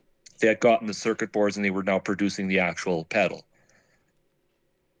hand. They had gotten the circuit boards, and they were now producing the actual pedal.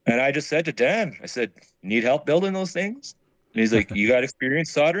 And I just said to Dan, I said, "Need help building those things?" And he's like, "You got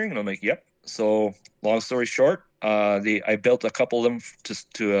experience soldering?" And I'm like, "Yep." So long story short, I built a couple of them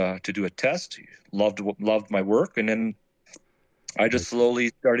just to do a test. Loved my work, and then I just Nice. slowly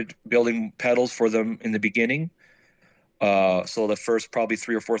started building pedals for them in the beginning. So the first probably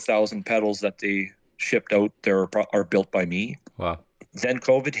 3 or 4 thousand pedals that they shipped out there are built by me. Wow. Then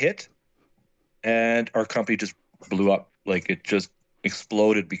COVID hit, and our company just blew up. Like, it just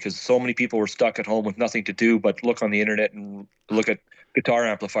exploded because so many people were stuck at home with nothing to do but look on the internet and look at guitar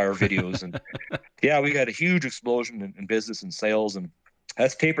amplifier videos. And yeah, we had a huge explosion in business and sales, and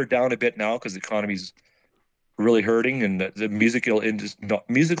that's tapered down a bit now because the economy's really hurting, and the musical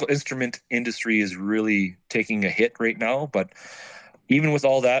instrument industry is really taking a hit right now. But even with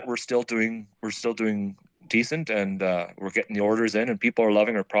all that, we're still doing decent, and we're getting the orders in, and people are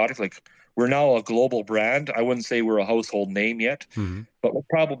loving our product. Like, we're now a global brand. I wouldn't say we're a household name yet, Mm-hmm. but we've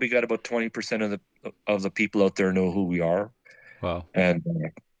probably got about 20% of the people out there know who we are, Wow. and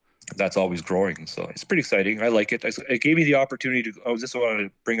that's always growing. So it's pretty exciting. I like it. It gave me the opportunity to. I was just wanted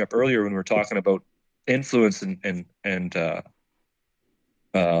to bring up earlier when we were talking about influence and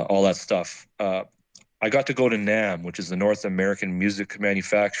all that stuff. I got to go to NAMM, which is the North American Music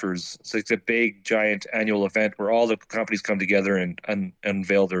Manufacturers. So it's a big, giant annual event where all the companies come together and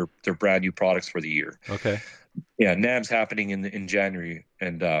unveil their brand new products for the year. Okay. Yeah, NAMM's happening in January,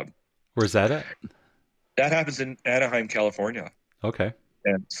 and Where's that at? that happens in Anaheim, California. Okay.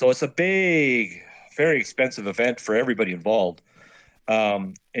 And so it's a big, very expensive event for everybody involved.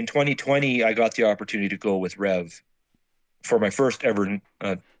 In 2020, I got the opportunity to go with Rev for my first ever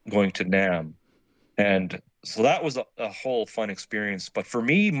going to NAMM. And so that was a whole fun experience. But for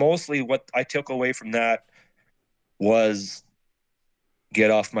me, mostly what I took away from that was get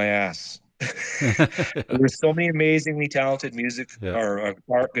off my ass. There were so many amazingly talented music Yeah.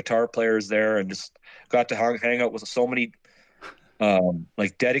 or guitar players there, and just got to hang out with so many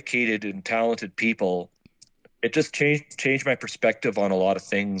like dedicated and talented people. It just changed my perspective on a lot of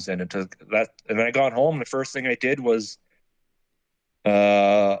things, and it took that. And then I got home, and the first thing I did was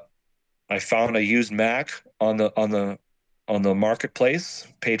I found a used Mac on the marketplace.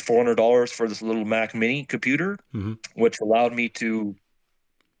 Paid $400 for this little Mac Mini computer, Mm-hmm. which allowed me to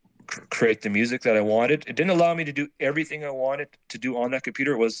create the music that I wanted. It didn't allow me to do everything I wanted to do on that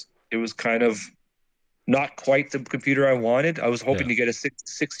computer. It was kind of not quite the computer I wanted. I was hoping Yeah. to get a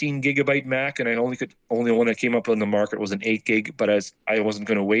 16 gigabyte Mac, and only one that came up on the market was an 8 gig. But as I wasn't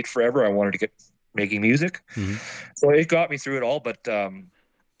going to wait forever, I wanted to get making music. Mm-hmm. So it got me through it all. But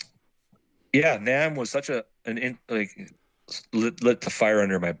yeah, NAMM was such lit the fire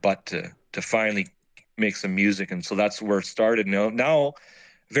under my butt to finally make some music, and so that's where it started. Now,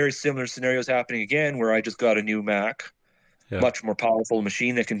 very similar scenarios happening again, where I just got a new Mac, Yeah. much more powerful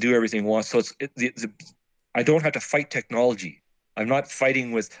machine that can do everything it wants. So I don't have to fight technology. I'm not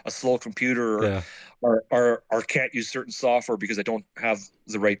fighting with a slow computer Yeah. or can't use certain software because I don't have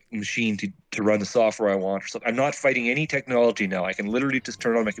the right machine to run the software I want. So I'm not fighting any technology now. I can literally just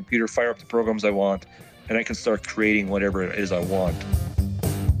turn on my computer, fire up the programs I want, and I can start creating whatever it is I want.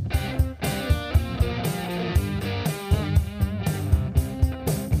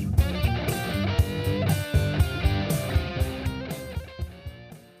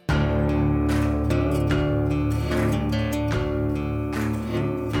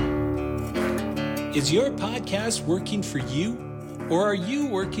 Is your podcast working for you, or are you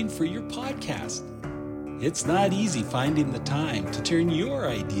working for your podcast? It's not easy finding the time to turn your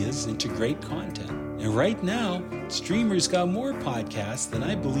ideas into great content. And right now, Streamer's got more podcasts than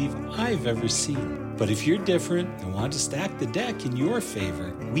I believe I've ever seen. But if you're different and want to stack the deck in your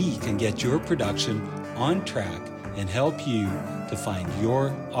favor, we can get your production on track and help you to find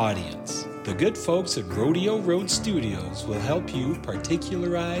your audience. The good folks at Rodeo Road Studios will help you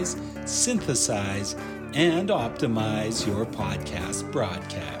particularize, synthesize, and optimize your podcast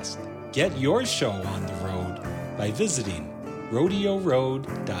broadcast. Get your show on the road by visiting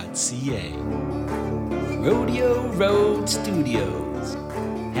rodeoroad.ca. Rodeo Road Studios.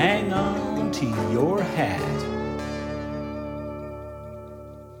 Hang on to your hat.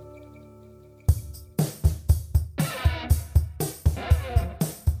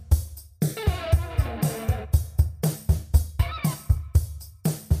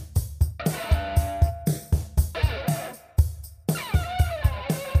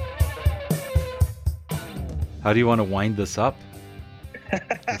 How do you want to wind this up?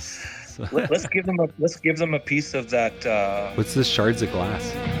 Let's give them a piece of that. What's this? Shards of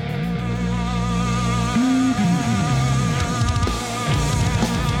glass.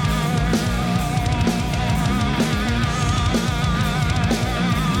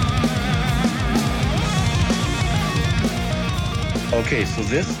 Okay, so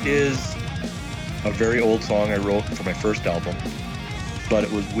this is a very old song I wrote for my first album, but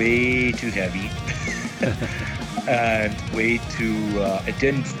it was way too heavy. And way too it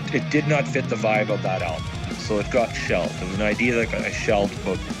did not fit the vibe of that album, so it got shelved. It was an idea that I shelved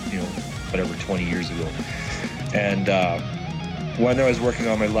about 20 years ago. And when I was working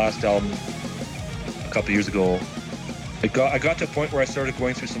on my last album a couple years ago, I got to a point where I started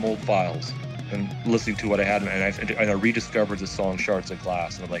going through some old files and listening to what I had, and I rediscovered the song Shards of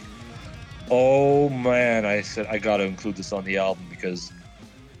Glass, and I'm like, oh man, I said I got to include this on the album, because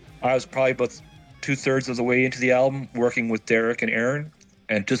I was probably about 2/3 of the way into the album, working with Derek and Aaron,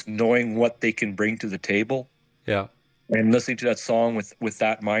 and just knowing what they can bring to the table. Yeah. And listening to that song with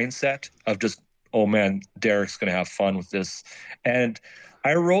that mindset of just, oh man, Derek's going to have fun with this. And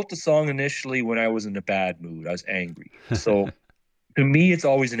I wrote the song initially when I was in a bad mood. I was angry. So to me, it's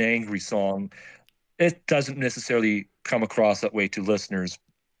always an angry song. It doesn't necessarily come across that way to listeners,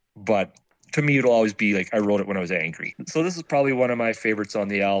 but to me, it'll always be like I wrote it when I was angry. So this is probably one of my favorites on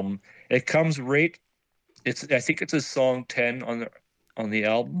the album. It comes I think it's a song 10 on the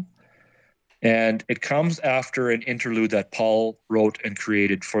album, and it comes after an interlude that Paul wrote and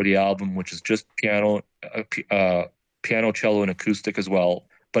created for the album, which is just piano, cello, and acoustic as well.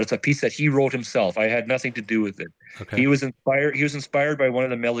 But it's a piece that he wrote himself. I had nothing to do with it. Okay. He was inspired by one of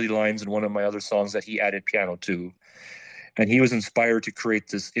the melody lines in one of my other songs that he added piano to, and he was inspired to create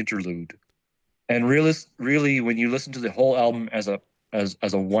this interlude. And really, when you listen to the whole album as a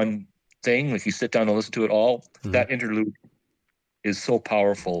one thing, like you sit down and listen to it all, that interlude is so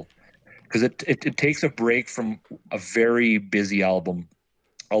powerful, because it takes a break from a very busy album.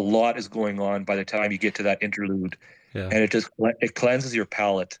 A lot is going on by the time you get to that interlude, and it cleanses your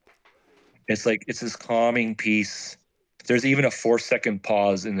palate. It's like it's this calming piece. There's even a 4-second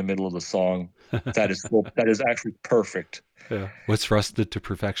pause in the middle of the song that is actually perfect. Yeah. What's Rusted to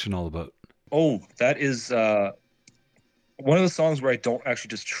Perfection all about? Oh, that is one of the songs where I don't actually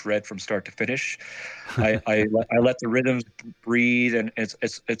just shred from start to finish. I let the rhythms breathe, and it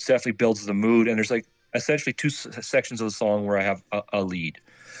definitely builds the mood. And there's like essentially two sections of the song where I have a lead.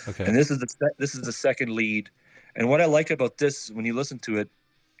 Okay. And this is the second lead. And what I like about this, when you listen to it,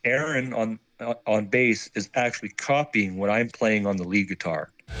 Aaron on bass is actually copying what I'm playing on the lead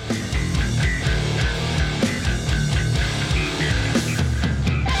guitar.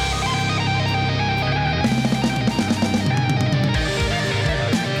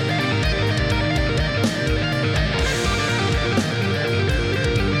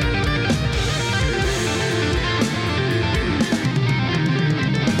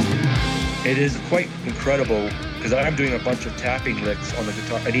 It is quite incredible, because I'm doing a bunch of tapping licks on the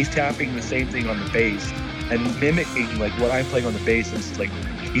guitar, and he's tapping the same thing on the bass and mimicking like what I'm playing on the bass. And it's like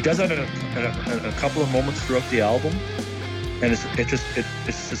he does that in a couple of moments throughout the album, and it just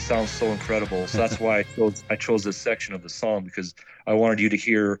sounds so incredible. So that's why I chose this section of the song, because I wanted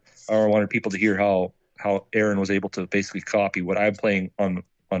people to hear how Aaron was able to basically copy what I'm playing on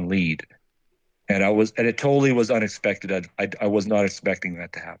lead, and it totally was unexpected. I was not expecting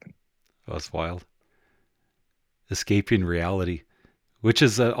that to happen. Oh, that's wild. Escaping Reality, which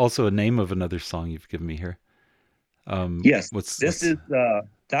is also a name of another song you've given me here. Yes,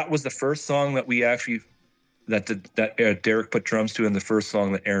 that was the first song that we actually that Derek put drums to, and the first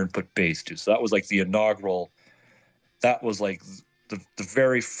song that Aaron put bass to. So that was like the inaugural. That was like the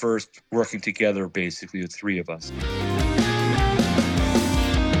very first working together, basically, the three of us.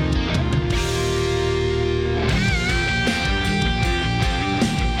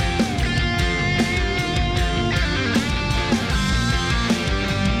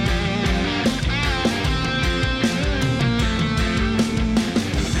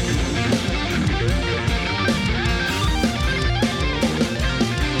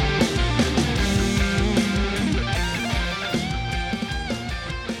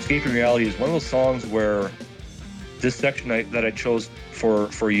 Escaping Reality is one of those songs where this section that I chose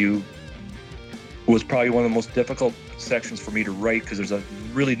for you was probably one of the most difficult sections for me to write, because there's a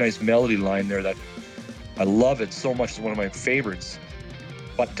really nice melody line there that I love it so much. It's one of my favorites.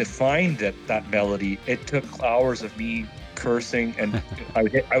 But to find that melody, it took hours of me cursing, and I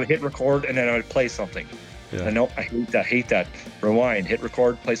would hit record, and then I would play something. Yeah. I know I hate that. Rewind, hit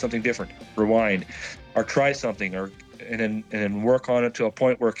record, play something different. Rewind, or try something, and then work on it to a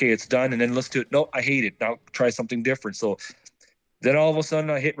point where, okay, it's done, and then listen to it. No, I hate it. Now try something different. So then all of a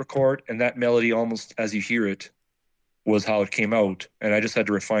sudden I hit record, and that melody, almost as you hear it, was how it came out. And I just had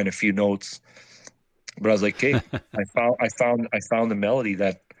to refine a few notes. But I was like, hey, I found the melody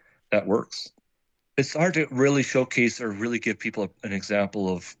that works. It's hard to really showcase or really give people an example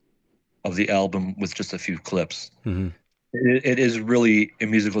of the album with just a few clips. Mm-hmm. It is really a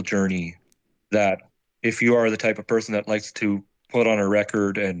musical journey that, if you are the type of person that likes to put on a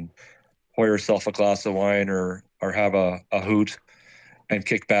record and pour yourself a glass of wine or have a hoot and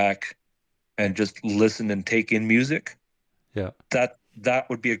kick back and just listen and take in music, yeah, that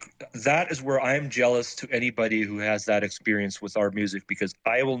would be that is where I'm jealous to anybody who has that experience with our music, because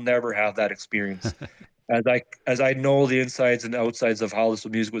I will never have that experience. As I know the insides and outsides of how this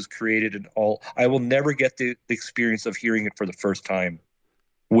music was created and all, I will never get the experience of hearing it for the first time,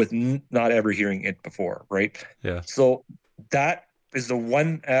 with not ever hearing it before, right? Yeah. So that is the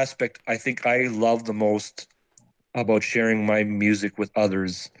one aspect I think I love the most about sharing my music with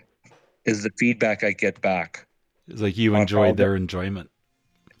others, is the feedback I get back. It's like you enjoyed their enjoyment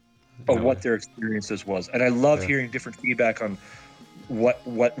of what their experiences was. And I love hearing different feedback on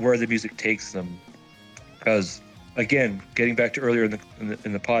where the music takes them. Because again, getting back to earlier in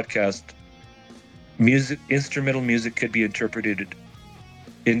the podcast, instrumental music could be interpreted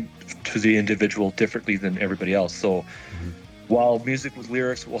into the individual differently than everybody else. So while music with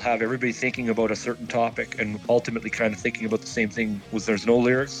lyrics will have everybody thinking about a certain topic and ultimately kind of thinking about the same thing, with there's no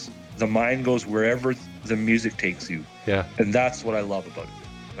lyrics, the mind goes wherever the music takes you. Yeah. And that's what I love about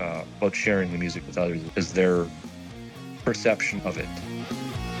sharing the music with others, is their perception of it.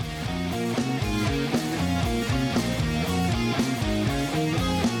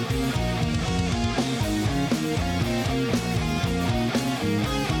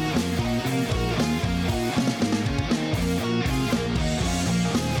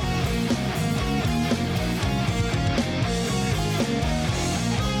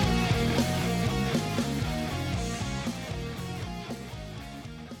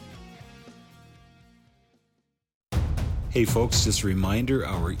 Hey folks, just a reminder,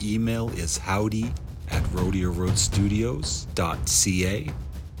 our email is howdy@rodeoroadstudios.ca,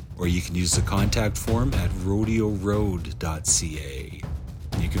 or you can use the contact form at rodeoroad.ca.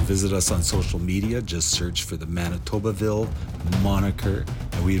 You can visit us on social media, just search for the Manitobaville moniker,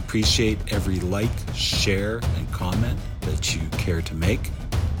 and we appreciate every like, share, and comment that you care to make.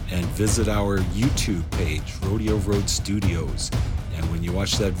 And visit our YouTube page, Rodeo Road Studios, and when you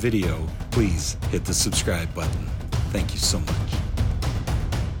watch that video, please hit the subscribe button. Thank you so much.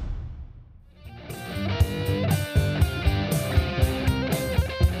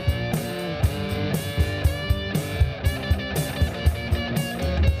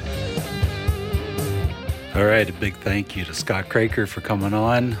 All right, a big thank you to Scott Kroeker for coming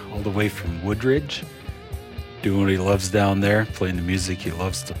on all the way from Woodridge, doing what he loves down there, playing the music he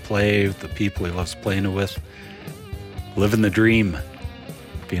loves to play, with the people he loves playing it with, living the dream,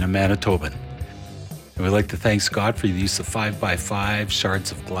 being a Manitoban. And we'd like to thank Scott for the use of 5x5,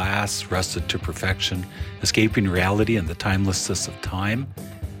 shards of glass, rusted to perfection, escaping reality and the timelessness of time.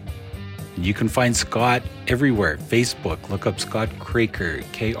 And you can find Scott everywhere. Facebook, look up Scott Kroeker,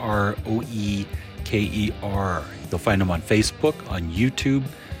 Kroeker. You'll find him on Facebook, on YouTube,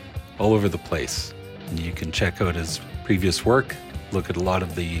 all over the place. And you can check out his previous work, look at a lot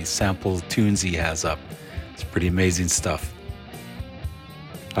of the sample tunes he has up. It's pretty amazing stuff.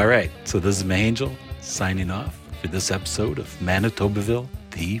 All right, so this is Mahangel, signing off for this episode of Manitobaville,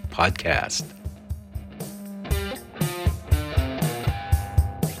 the podcast.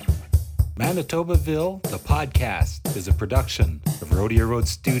 Manitobaville, the podcast, is a production of Rodeo Road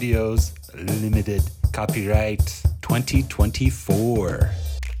Studios Limited. Copyright 2024.